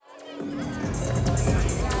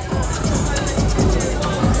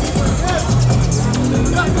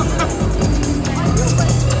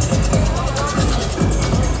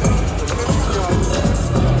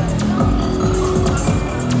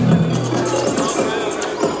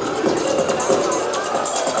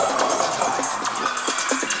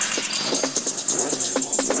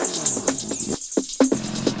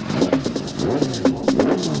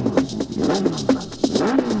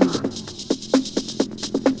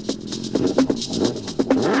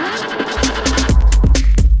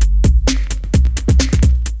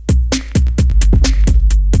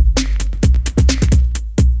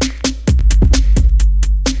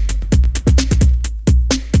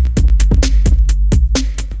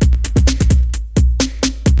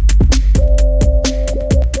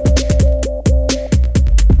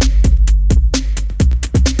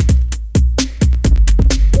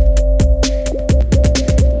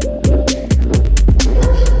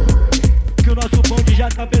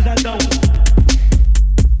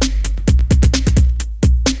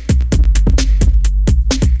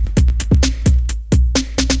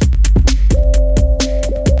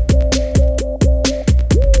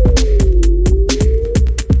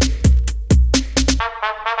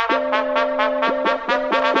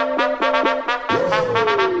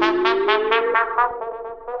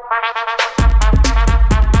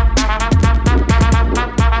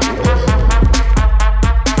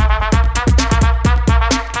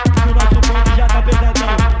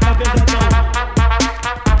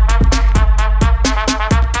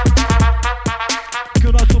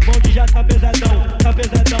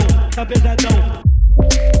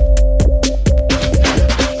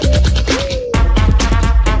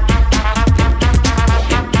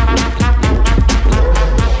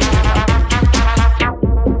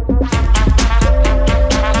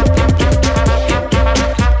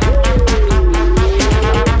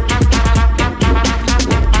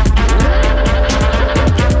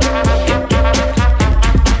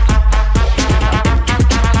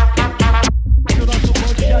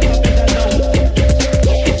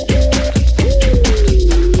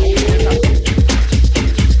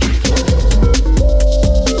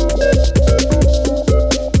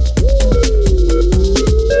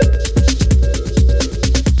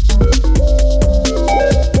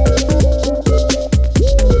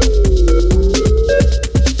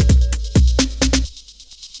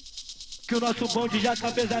que o nosso bonde já tá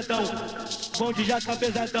pesadão. Bonde já tá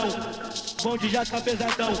pesadão. Bonde já tá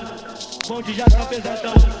pesadão. Bonde já tá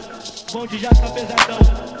pesadão. Bonde já tá pesadão.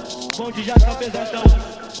 Bonde já tá pesadão.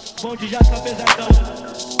 Bonde já tá pesadão.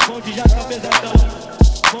 Bonde já tá pesadão.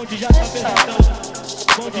 Bonde já tá pesadão.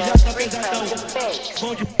 Bonde já tá pesadão.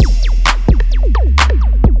 Bonde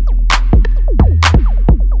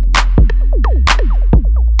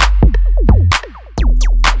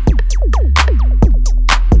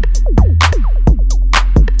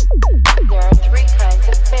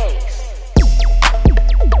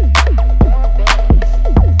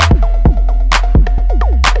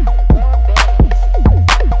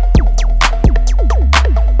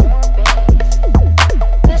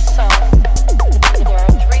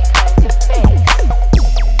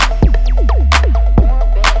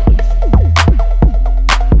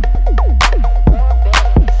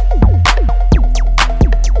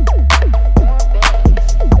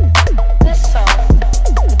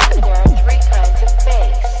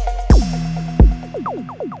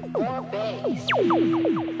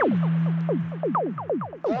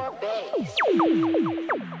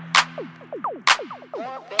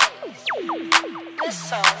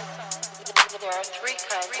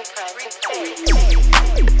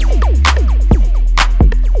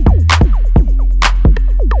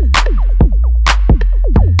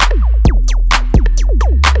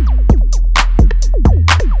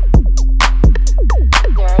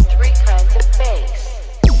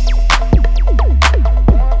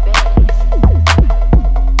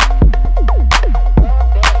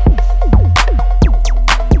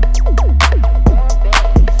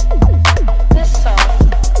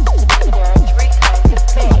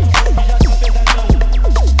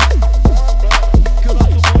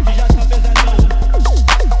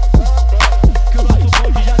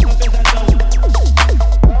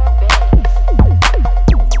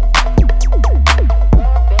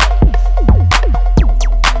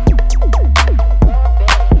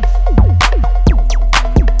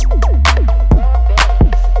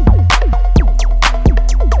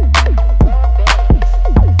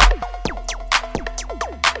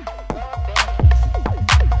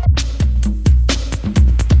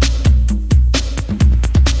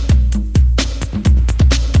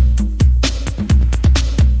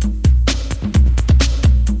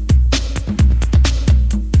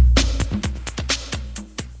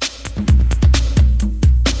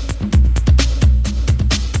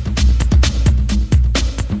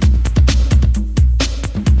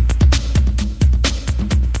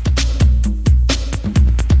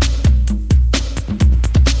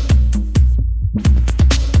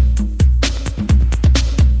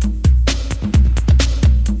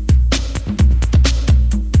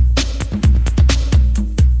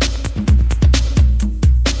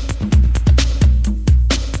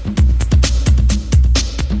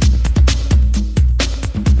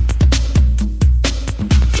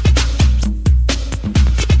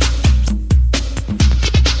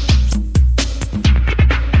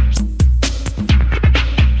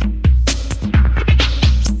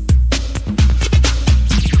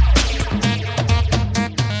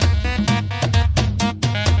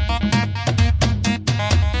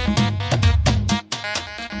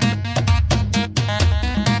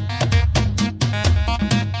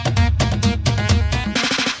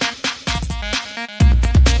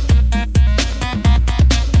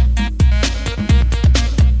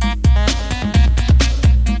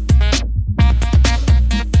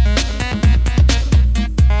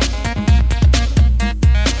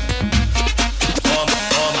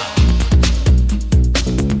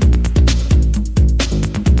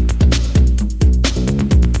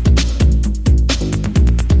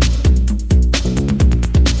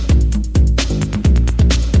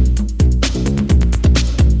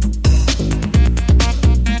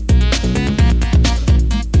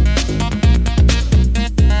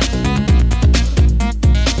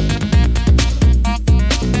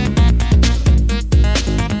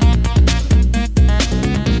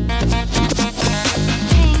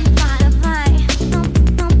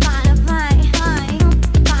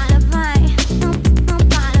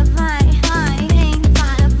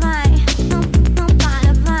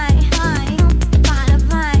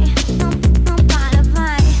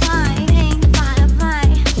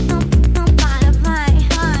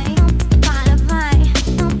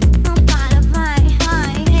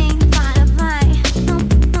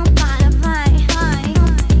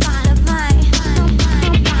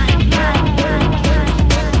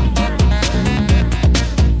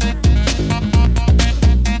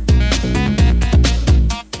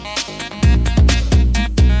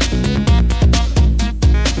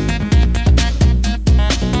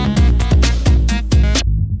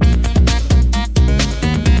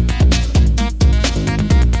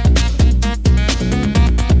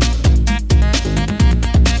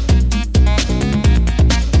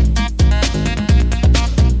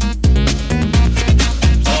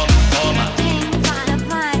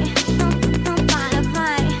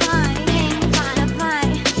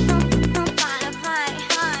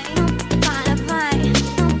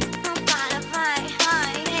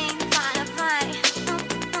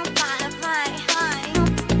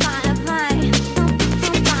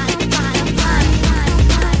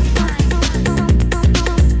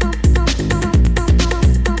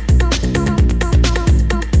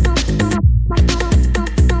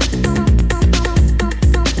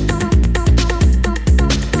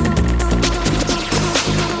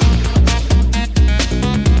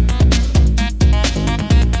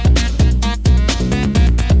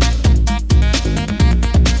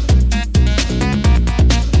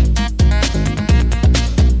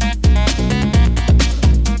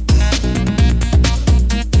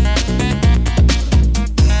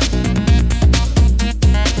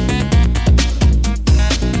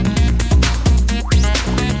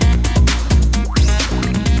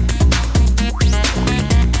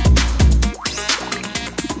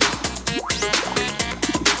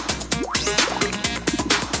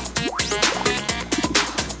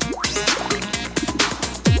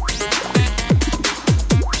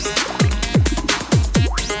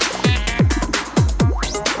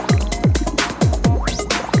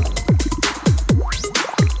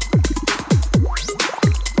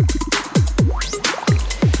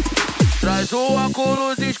Traz o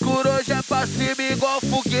óculos escuro, hoje é pra cima igual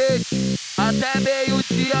foguete. Até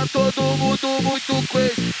meio-dia todo mundo muito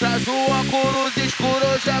crazy. Traz o óculos escuro,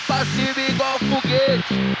 hoje é pra cima igual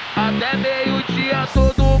foguete. Até meio-dia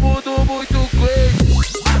todo mundo muito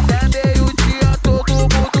crazy. Até meio-dia todo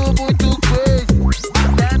mundo muito crazy. Até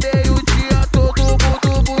meio-dia todo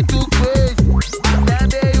mundo muito crazy. Até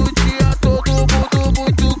meio-dia todo mundo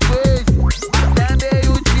muito crazy. Até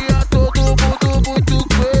meio-dia todo mundo muito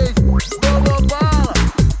crazy. Tomou bala,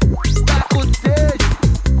 tá com sede.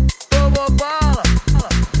 Tomou bala,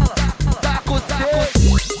 tá com sede.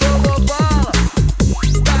 Tomou bala,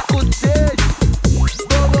 tá com sede.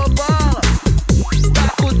 Tomou bala, tá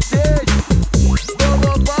com sede.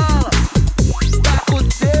 Tomou bala, tá com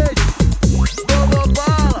sede. Tomou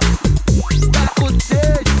bala, tá com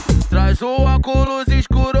sede. Traz o óculos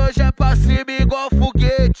escuro, hoje é pra cima igual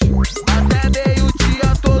foguete. Até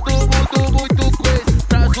meio-dia todo mundo muito crazy.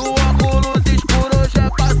 Traz o óculos escuro, hoje é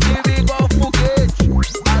pra cima igual foguete.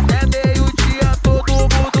 Até meio-dia todo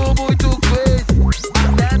mundo muito crazy.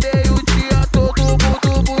 Até meio-dia todo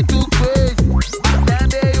mundo muito crazy. Até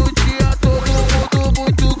meio-dia todo mundo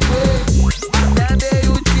muito crazy. Até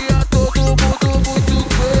meio-dia todo mundo muito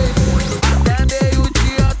crazy. Até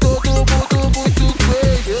meio-dia todo mundo muito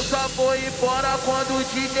crazy. Eu só vou embora quando o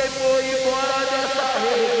DJ for embora dessa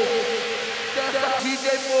rede. DJ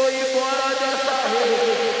for embora dessa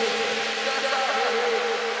rede.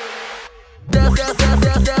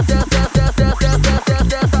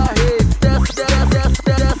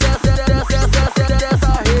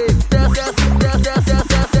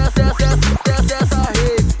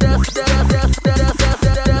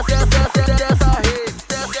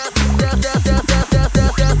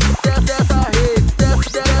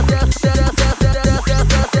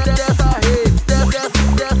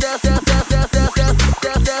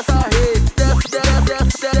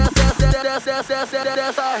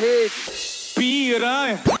 Dessa rede,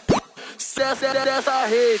 piranha, dessa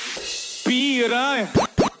rede, piranha,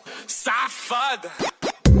 safada,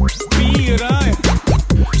 piranha,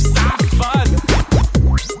 safada,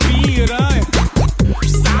 piranha,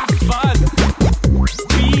 safada,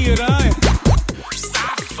 piranha,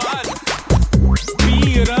 safada,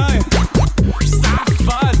 piranha,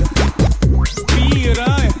 safada,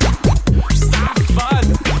 piranha,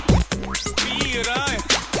 safada, piranha.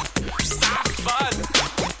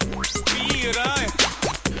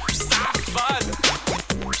 Safada,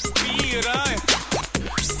 piranha,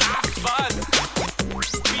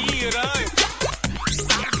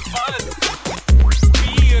 safada,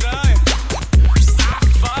 piranha, safada, piranha,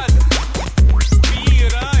 safada,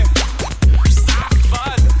 piranha, safada, piranha,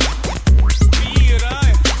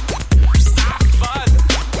 safada, piranha, safada,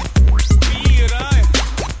 piranha,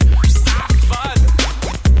 safada,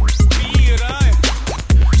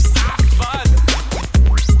 piranha.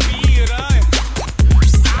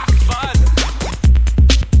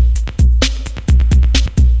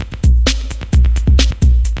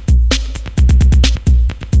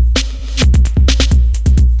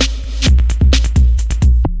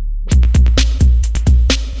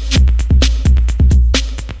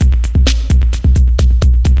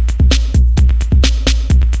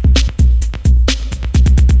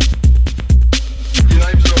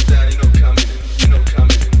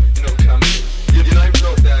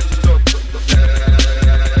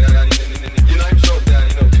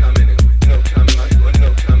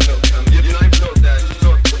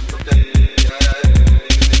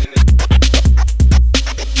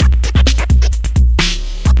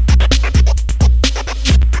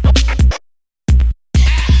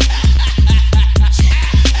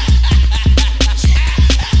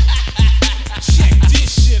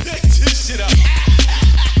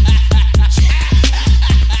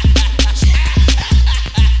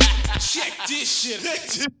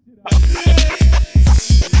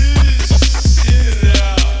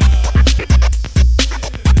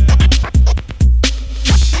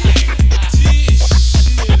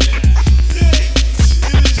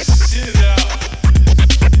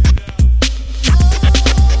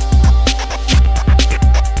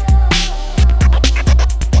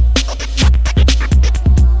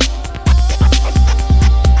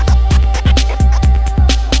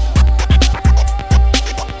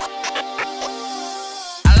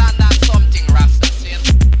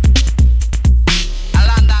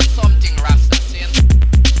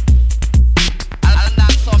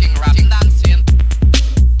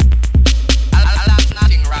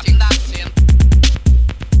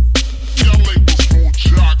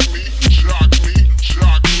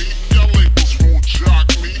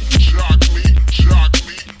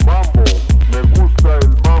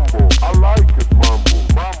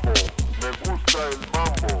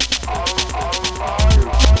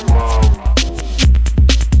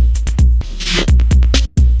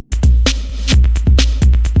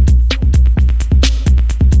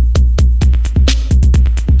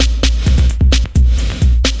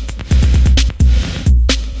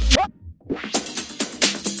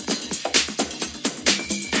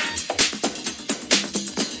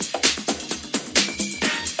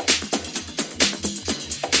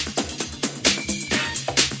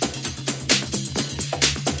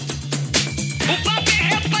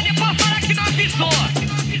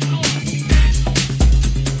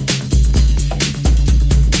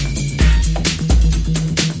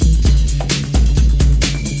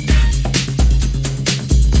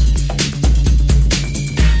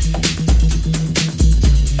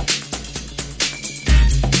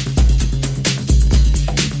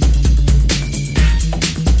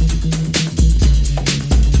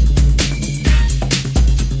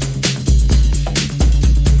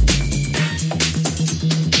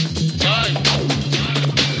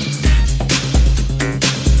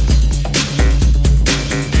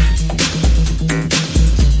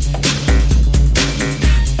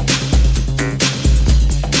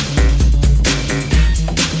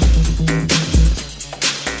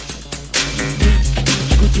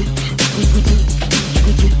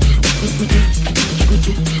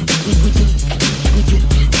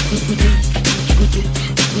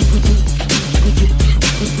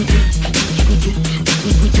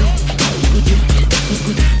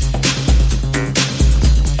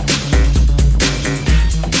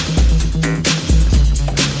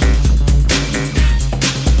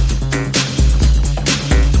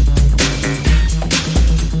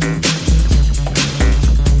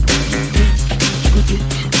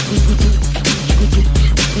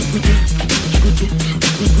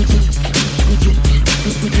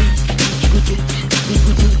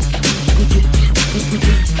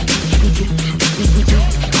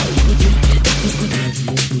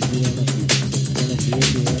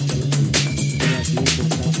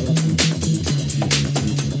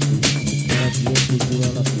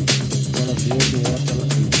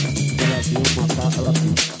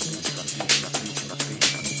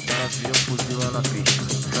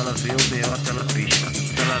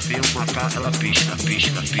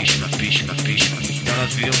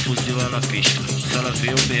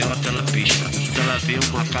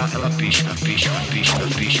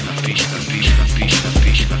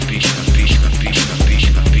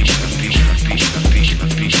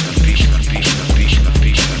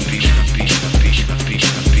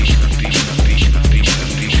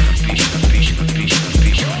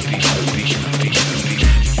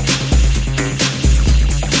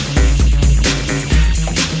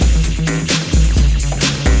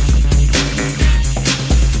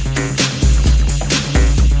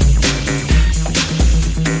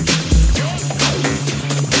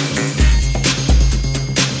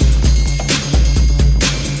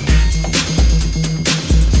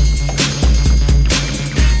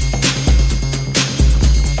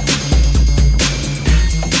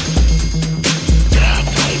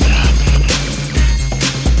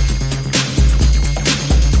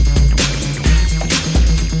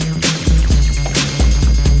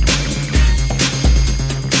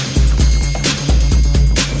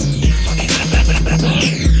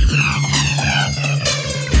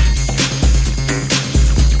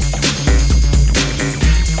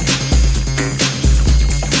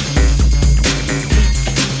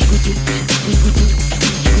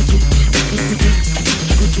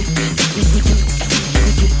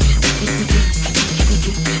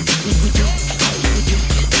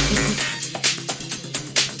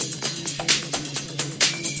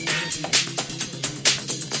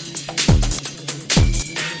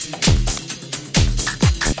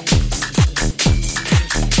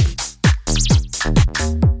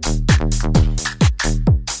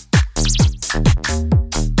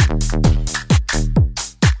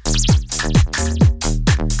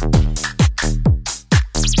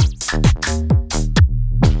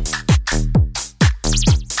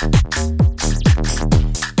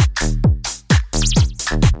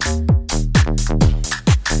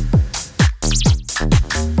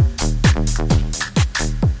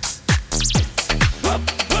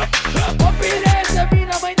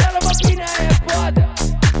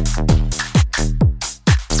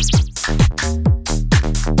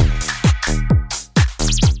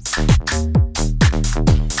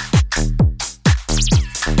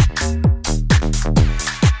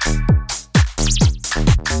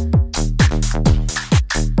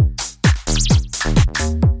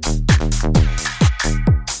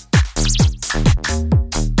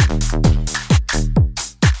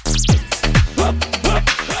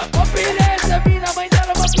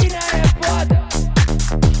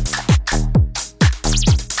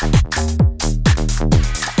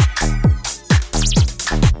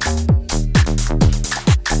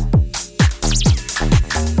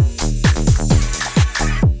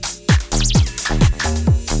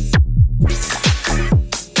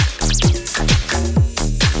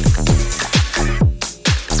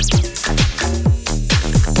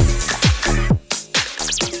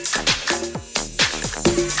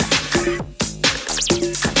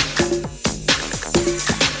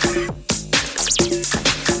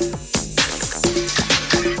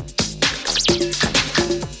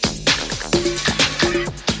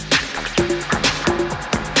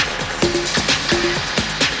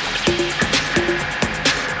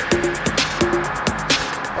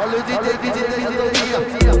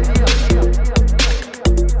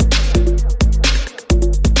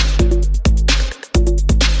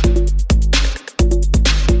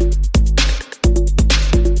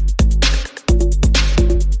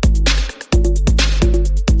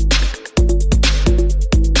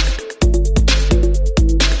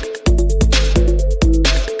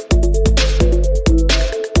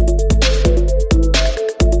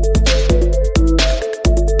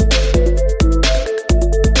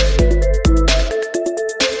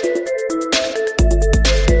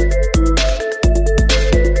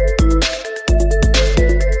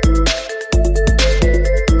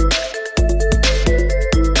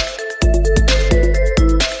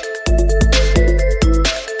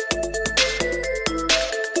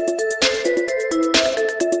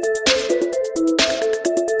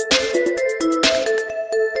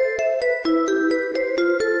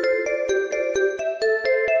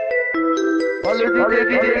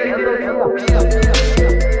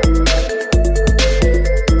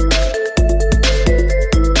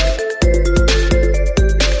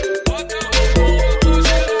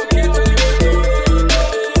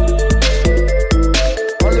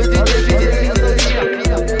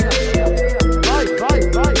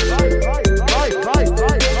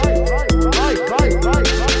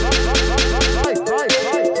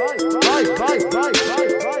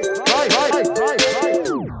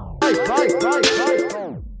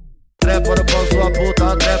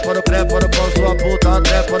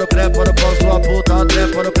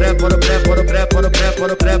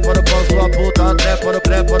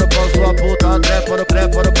 trepa no pau sua puta, trepa no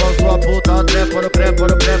pau sua puta, trepa no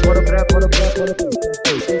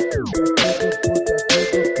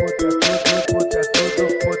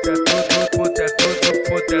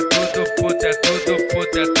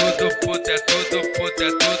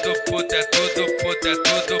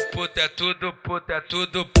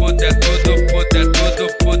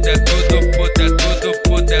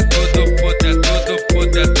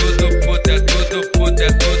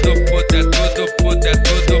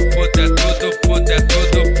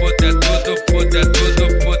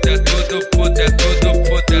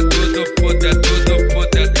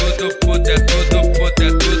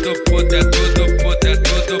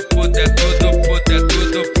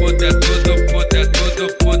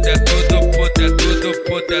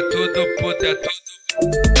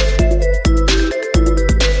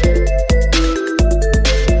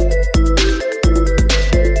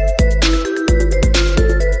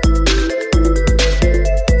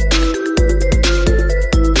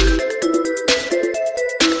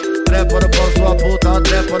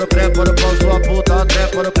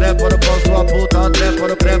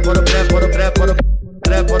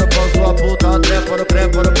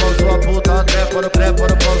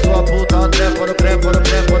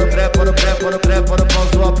trepa no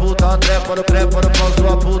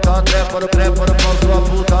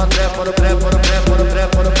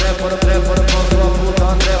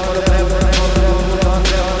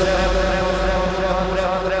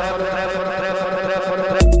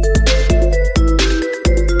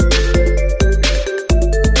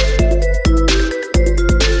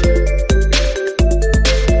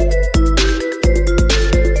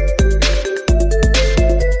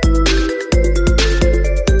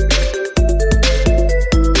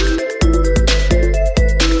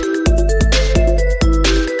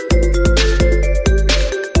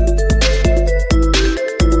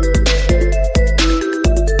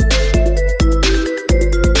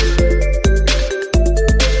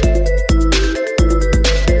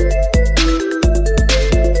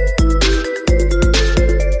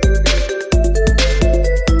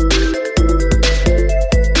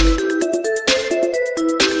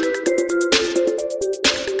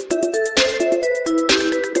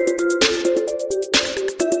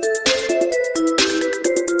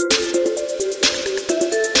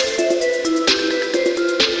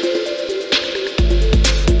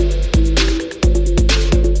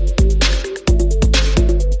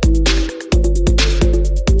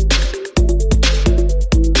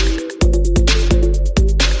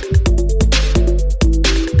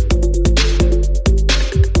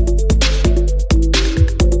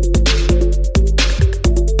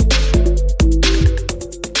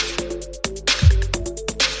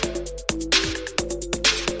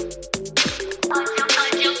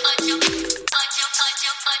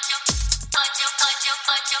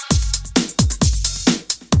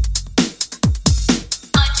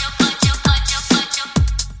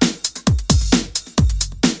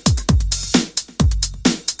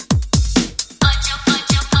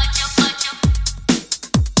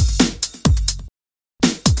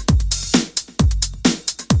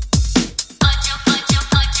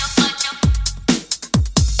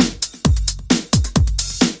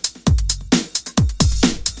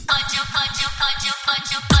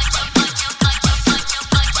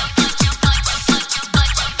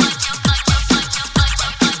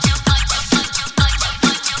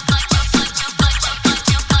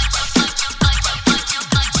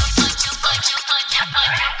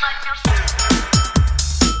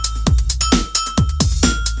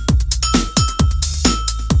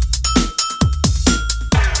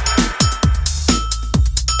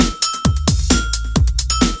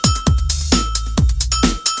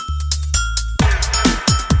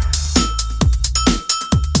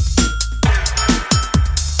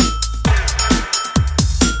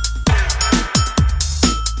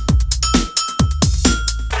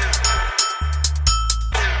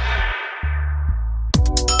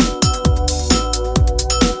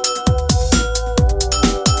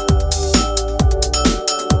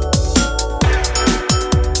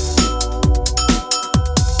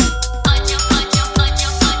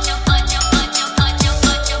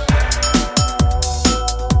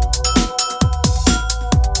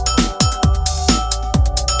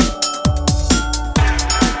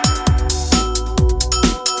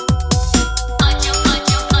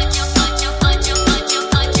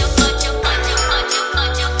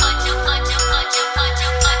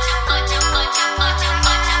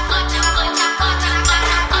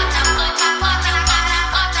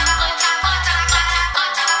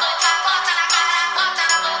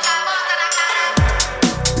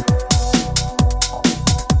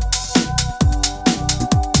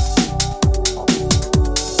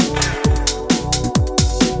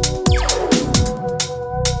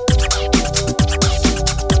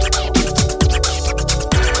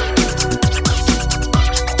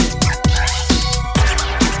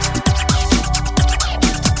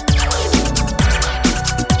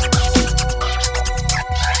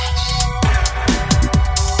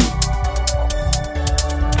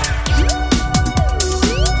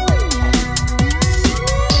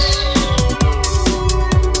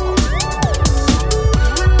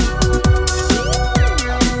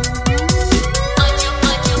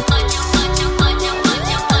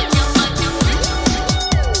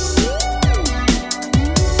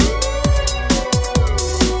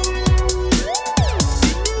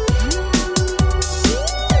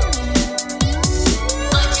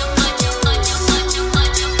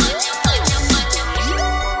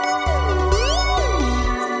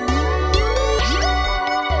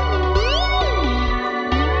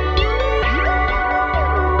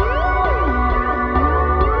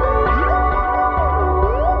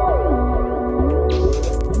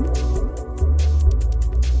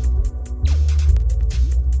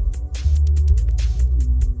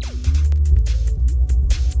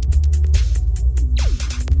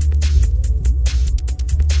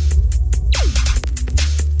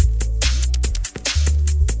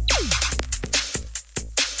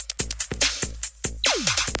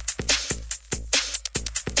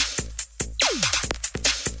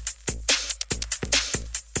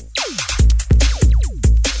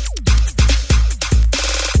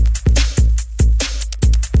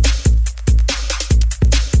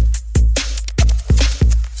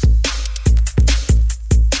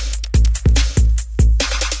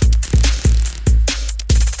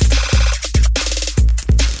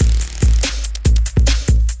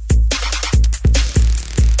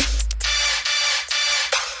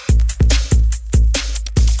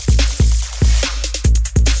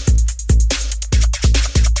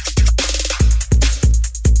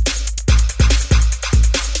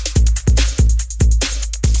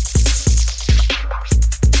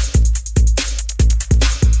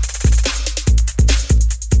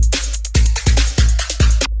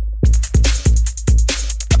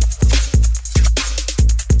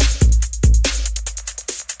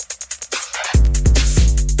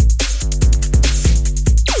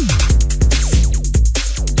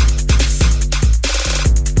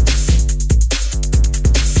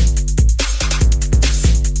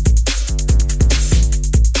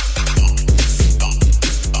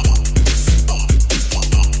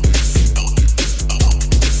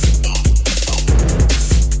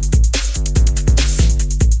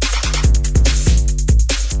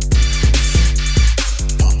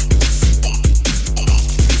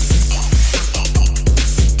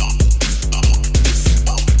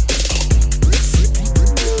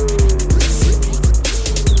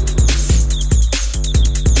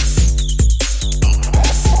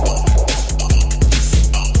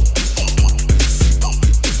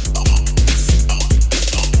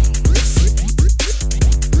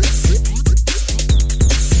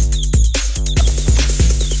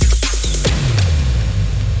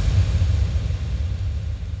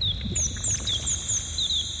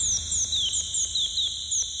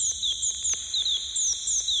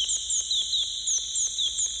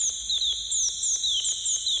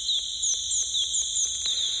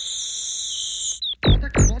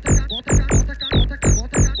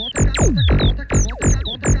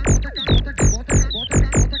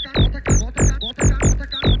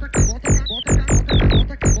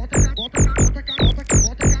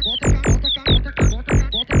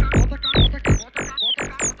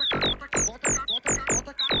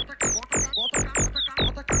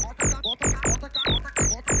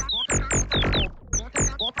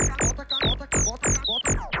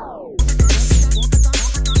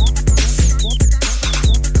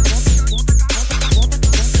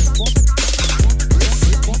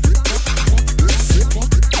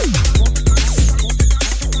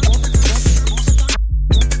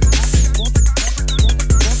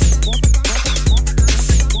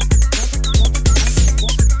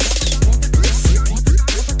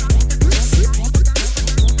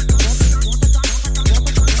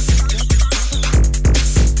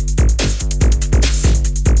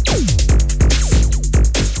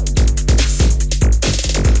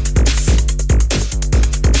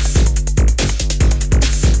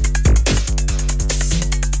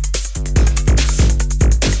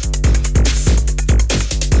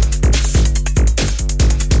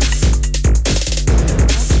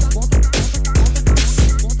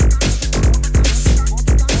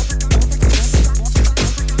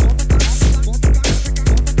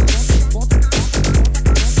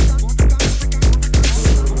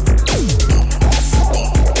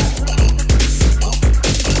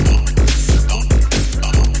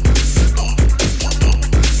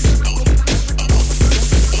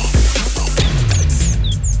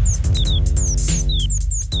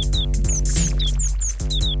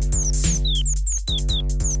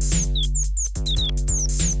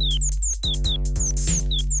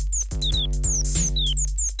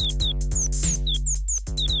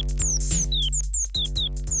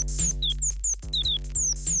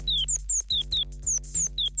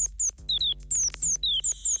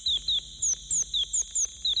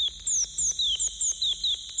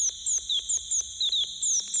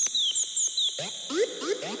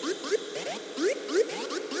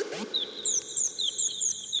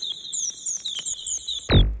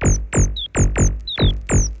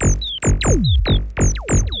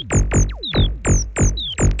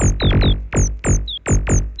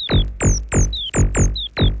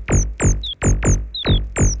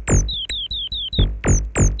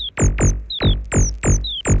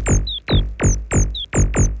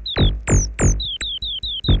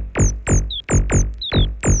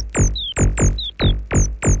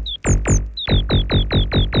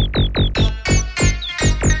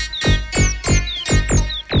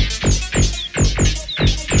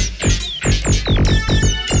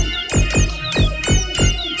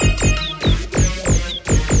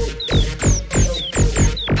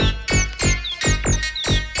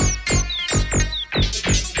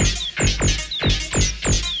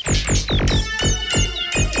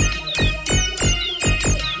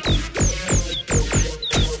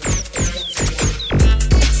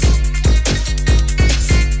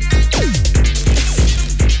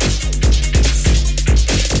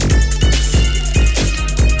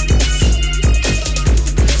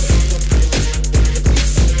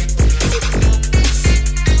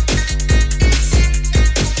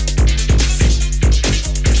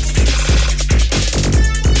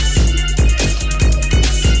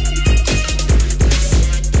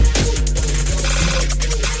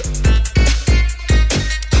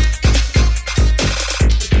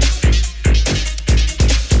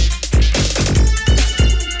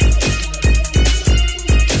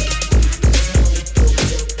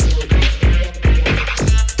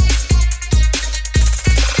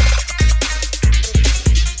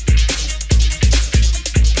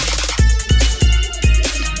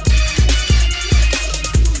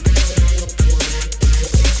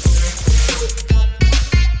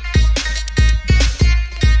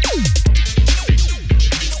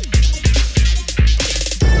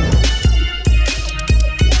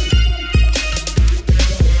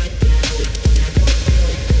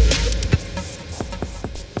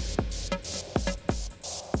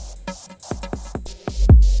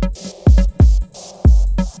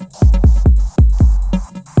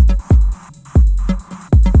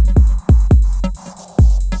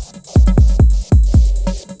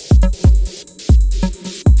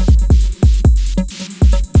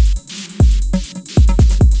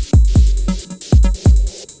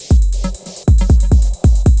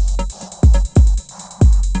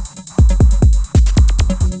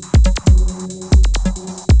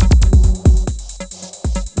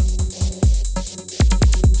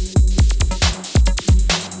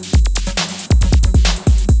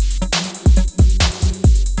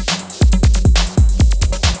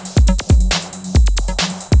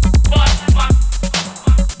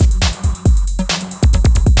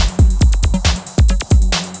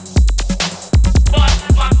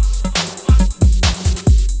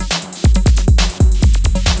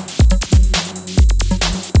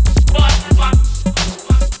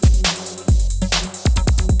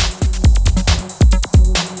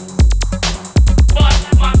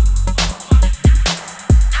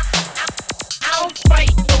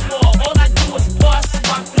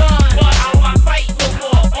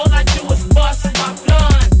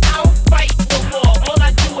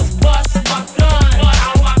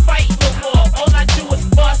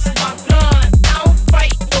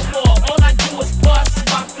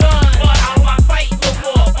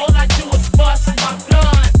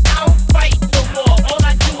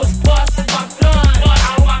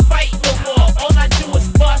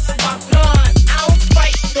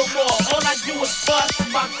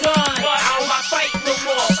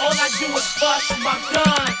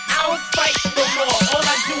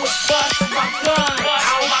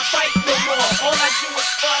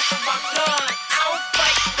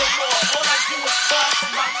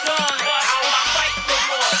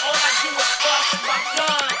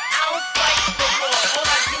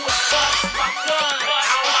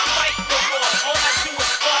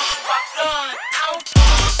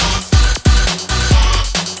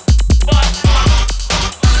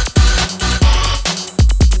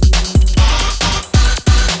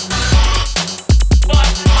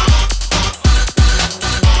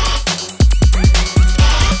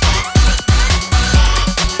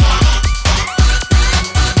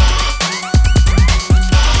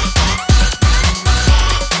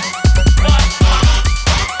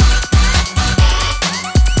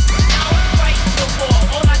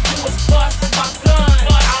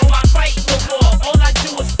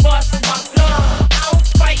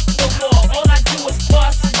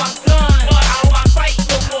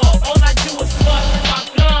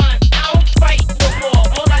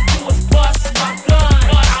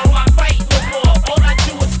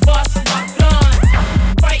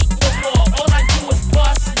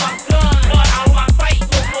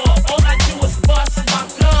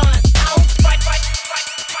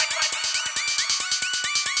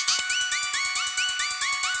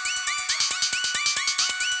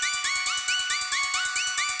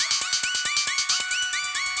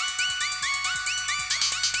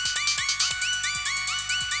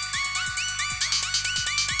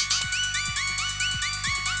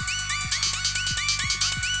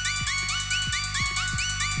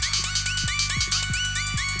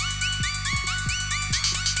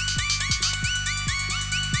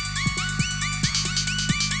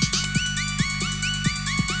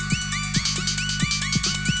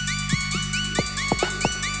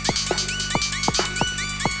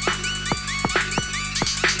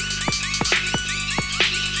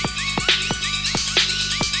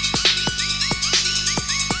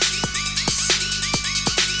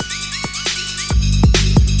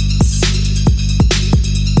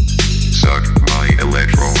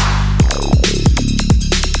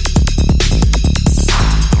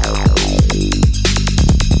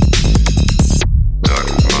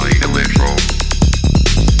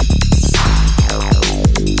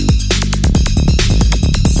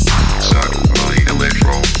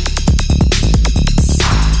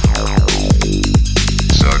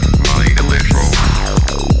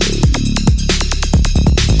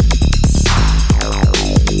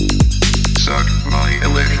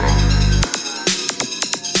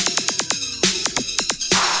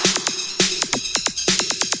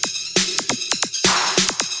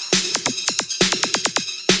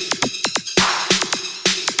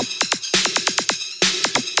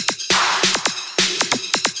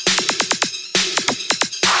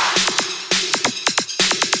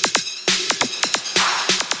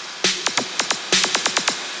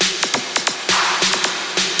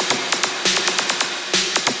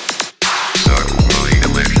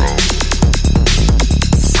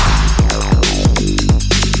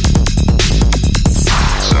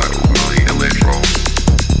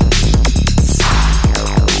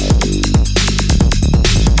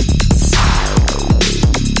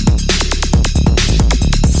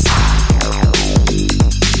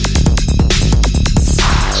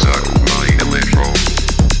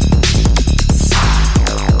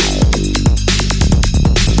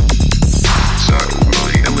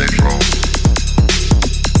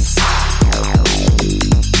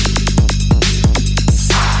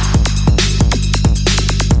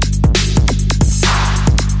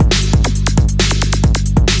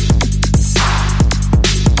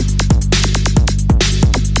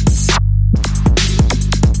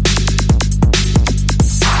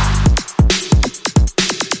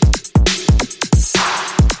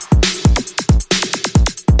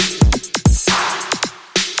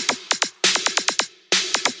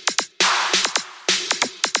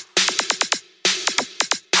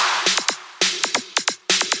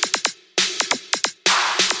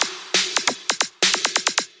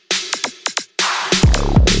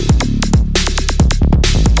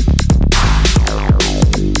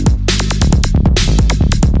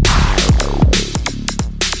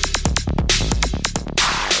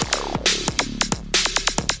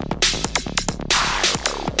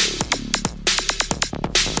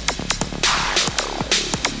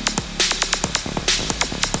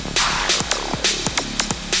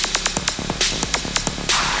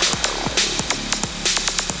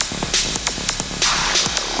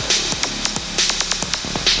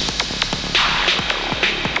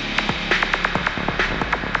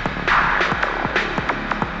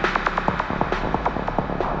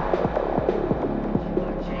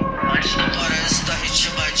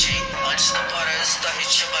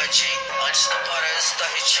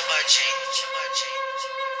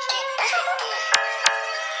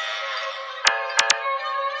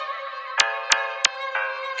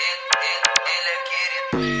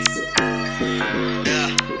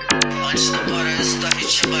Antes do paraíso tá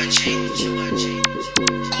ritmadinho.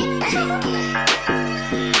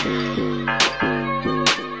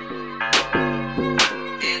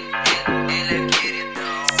 Ele é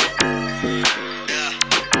queridão.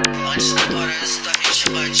 Antes do paraíso tá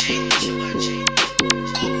ritmadinho.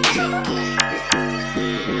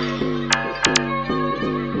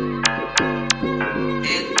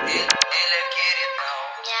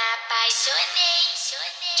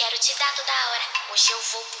 Quero te dar toda hora. Hoje eu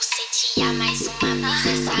vou bucetear mais uma vez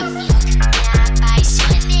essa piroca. Me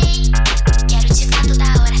apaixonei. Quero te dar toda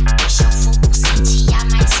hora. Hoje eu vou bucetear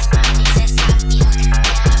mais uma vez essa piroca.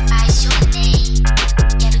 Me apaixonei.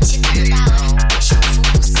 Quero te dar toda hora. Hoje eu vou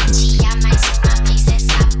bucetear mais uma vez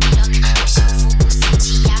essa piroca. Hoje eu vou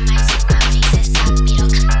bucetear mais uma vez essa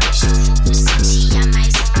piroca. Hoje eu vou bucetear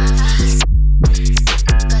mais uma vez.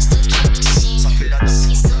 Gosto que me xinga,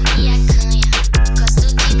 que sobe a canha. Gosto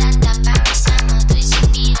que dá tapa me chamando de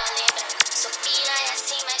pira, lembra? Sou piranha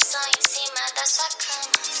assim, mas só em cima da sua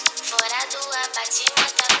cama. Fora do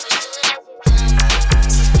abatimento, a postura de dama.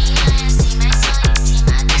 Sou piranha assim, mas só em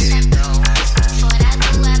cima da sua cama. Fora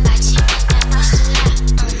do abatimento, a postura.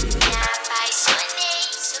 Me apaixonei.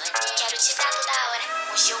 Quero te dar toda hora.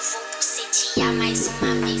 Hoje eu vou bucetear mais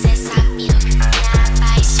uma vez essa piroca. Me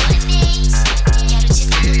apaixonei. Quero te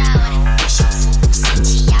dar toda hora. Hoje eu vou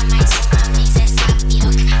bucetear mais uma vez essa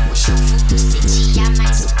piroca. Hoje eu vou bucetear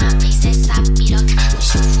mais uma vez essa piroca.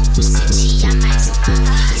 Hoje eu vou bucetear mais uma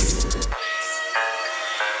vez.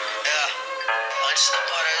 Antes do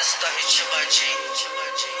paraíso tá ritmadinho.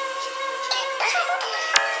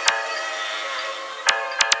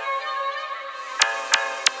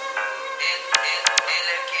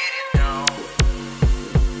 Ele é queridão.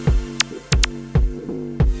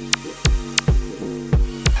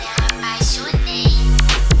 Me apaixonei.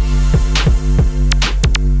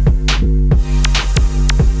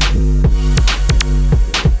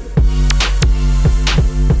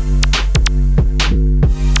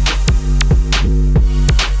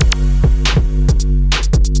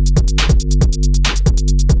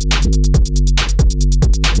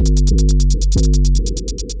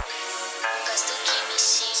 Gosto que me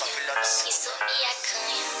xinga, que sobe a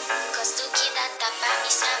canha. Gosto que dá tapa me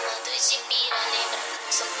chamando de pira, lembra?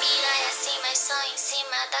 Sou piranha assim, mas só em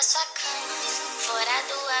cima da sua cama. Fora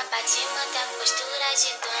do abatimento, a postura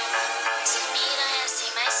de dama. Sou piranha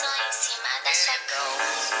assim, mas só em cima da sua cama.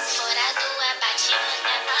 Fora do abatimento,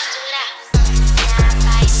 a postura. Me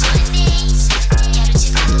apaixonei. Quero te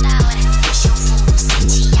dar toda hora. Hoje eu vou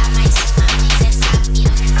bucetear mais uma vez essa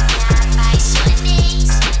piroca. Me apaixonei.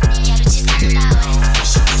 Quero te dar toda hora.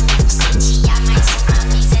 Hoje eu vou bucetear mais uma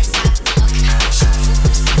vez essa piroca. Hoje eu vou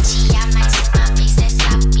bucetear mais uma vez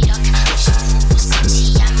essa piroca. Hoje eu vou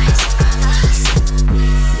bucetear mais uma vez.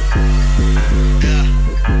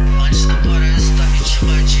 Antes do paraíso tá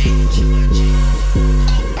ritmadinho.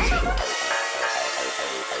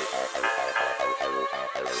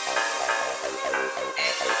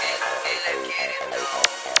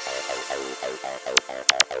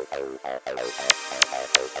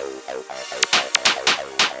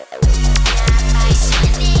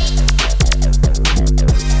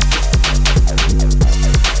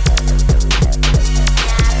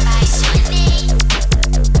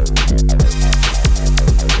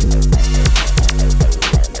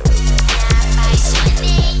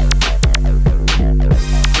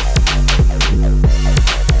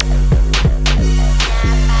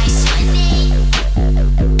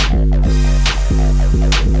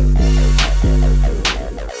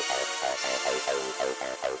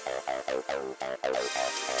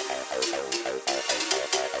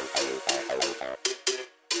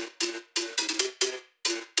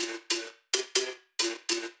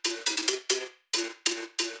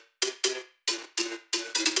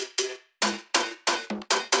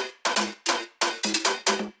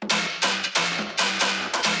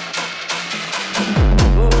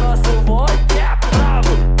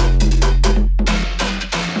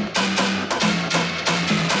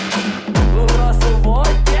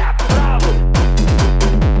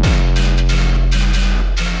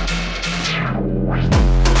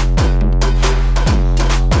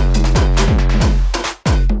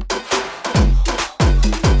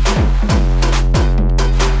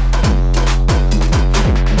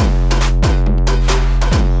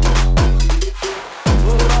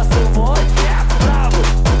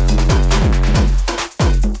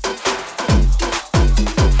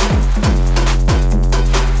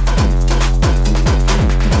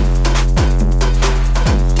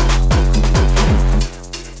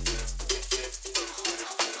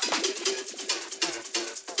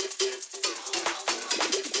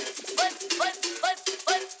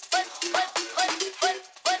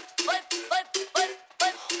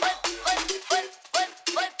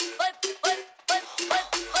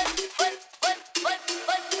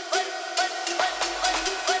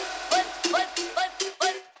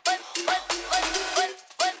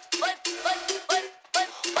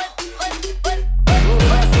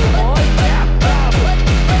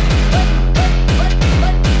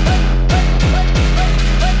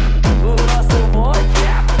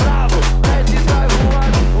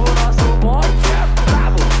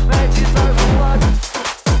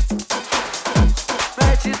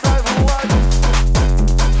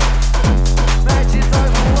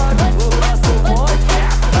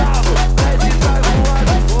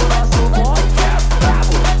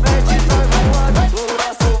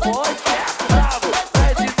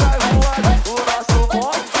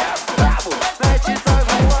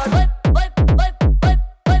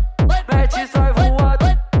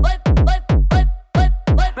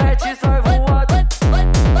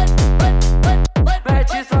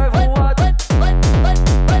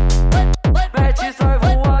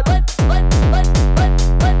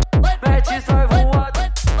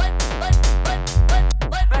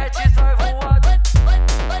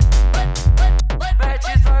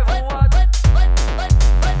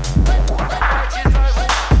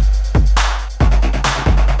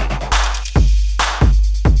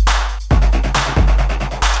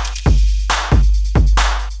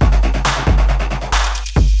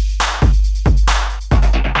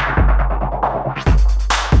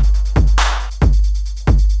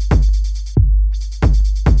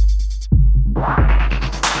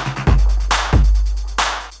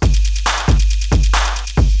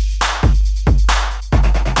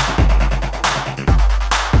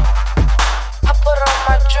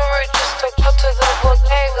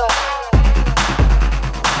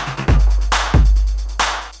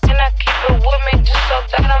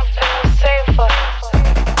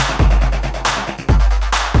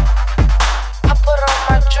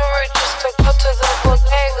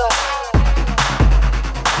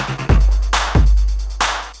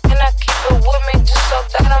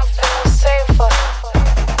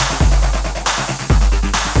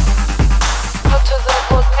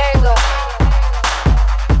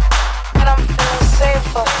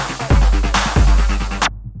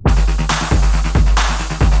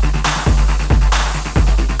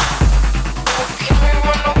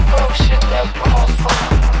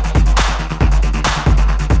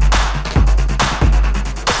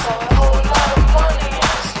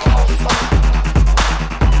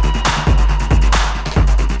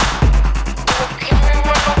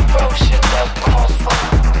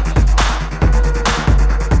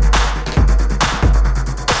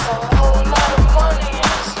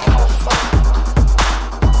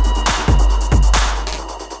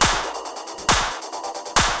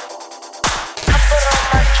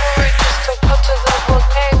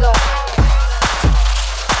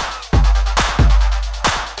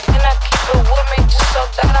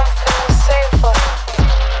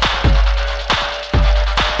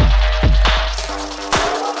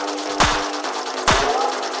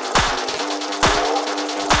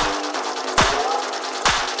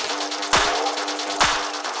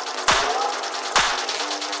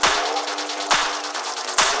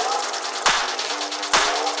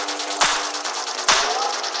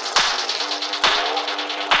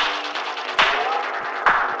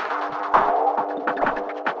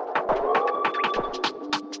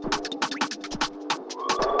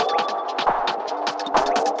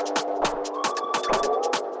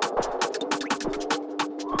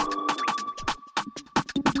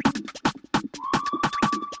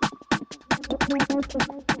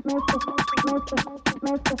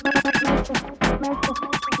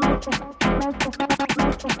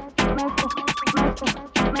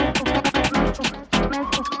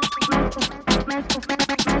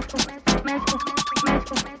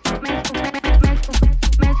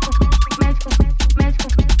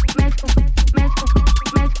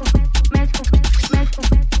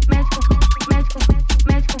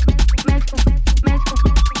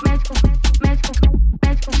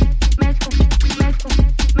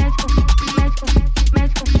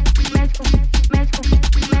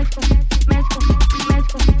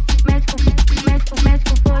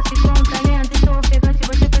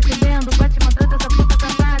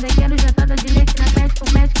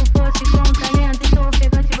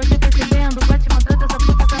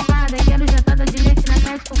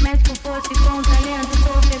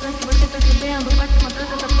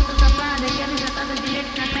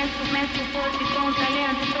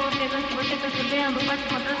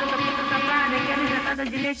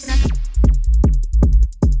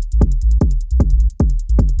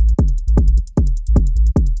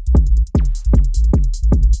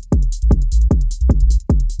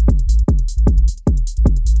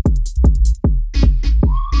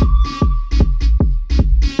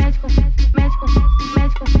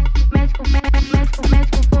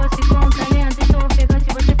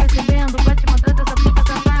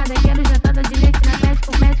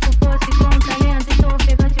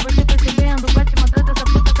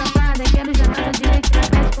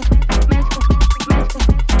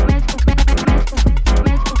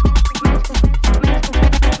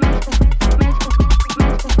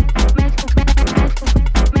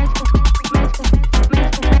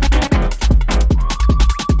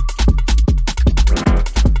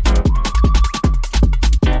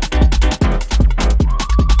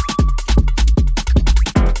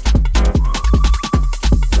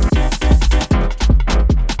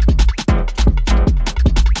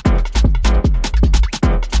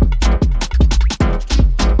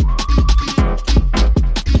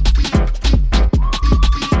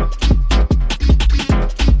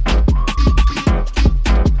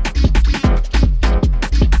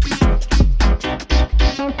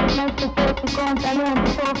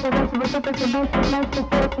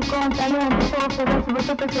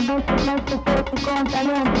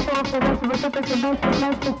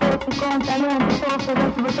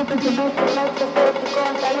 Você percebeu que